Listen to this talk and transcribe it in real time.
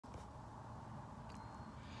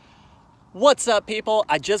What's up, people?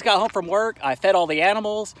 I just got home from work. I fed all the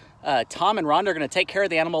animals. Tom and Rhonda are going to take care of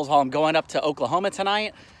the animals while I'm going up to Oklahoma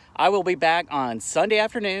tonight. I will be back on Sunday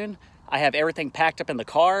afternoon. I have everything packed up in the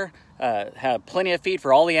car. Have plenty of feed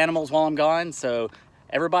for all the animals while I'm gone. So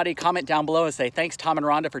everybody comment down below and say thanks, Tom and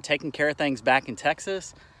Rhonda, for taking care of things back in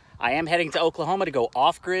Texas. I am heading to Oklahoma to go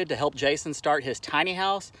off-grid to help Jason start his tiny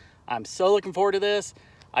house. I'm so looking forward to this.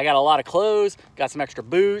 I got a lot of clothes, got some extra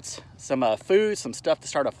boots, some food, some stuff to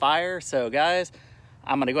start a fire. So guys,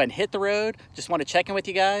 I'm gonna go ahead and hit the road. Just want to check in with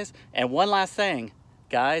you guys. And one last thing,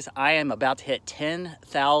 guys, I am about to hit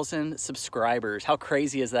 10,000 subscribers. How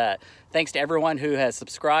crazy is that? Thanks to everyone who has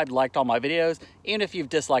subscribed, liked all my videos. Even if you've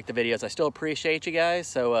disliked the videos, I still appreciate you guys.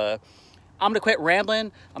 So I'm gonna quit rambling.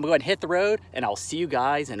 I'm gonna go ahead and hit the road, and I'll see you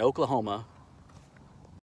guys in Oklahoma.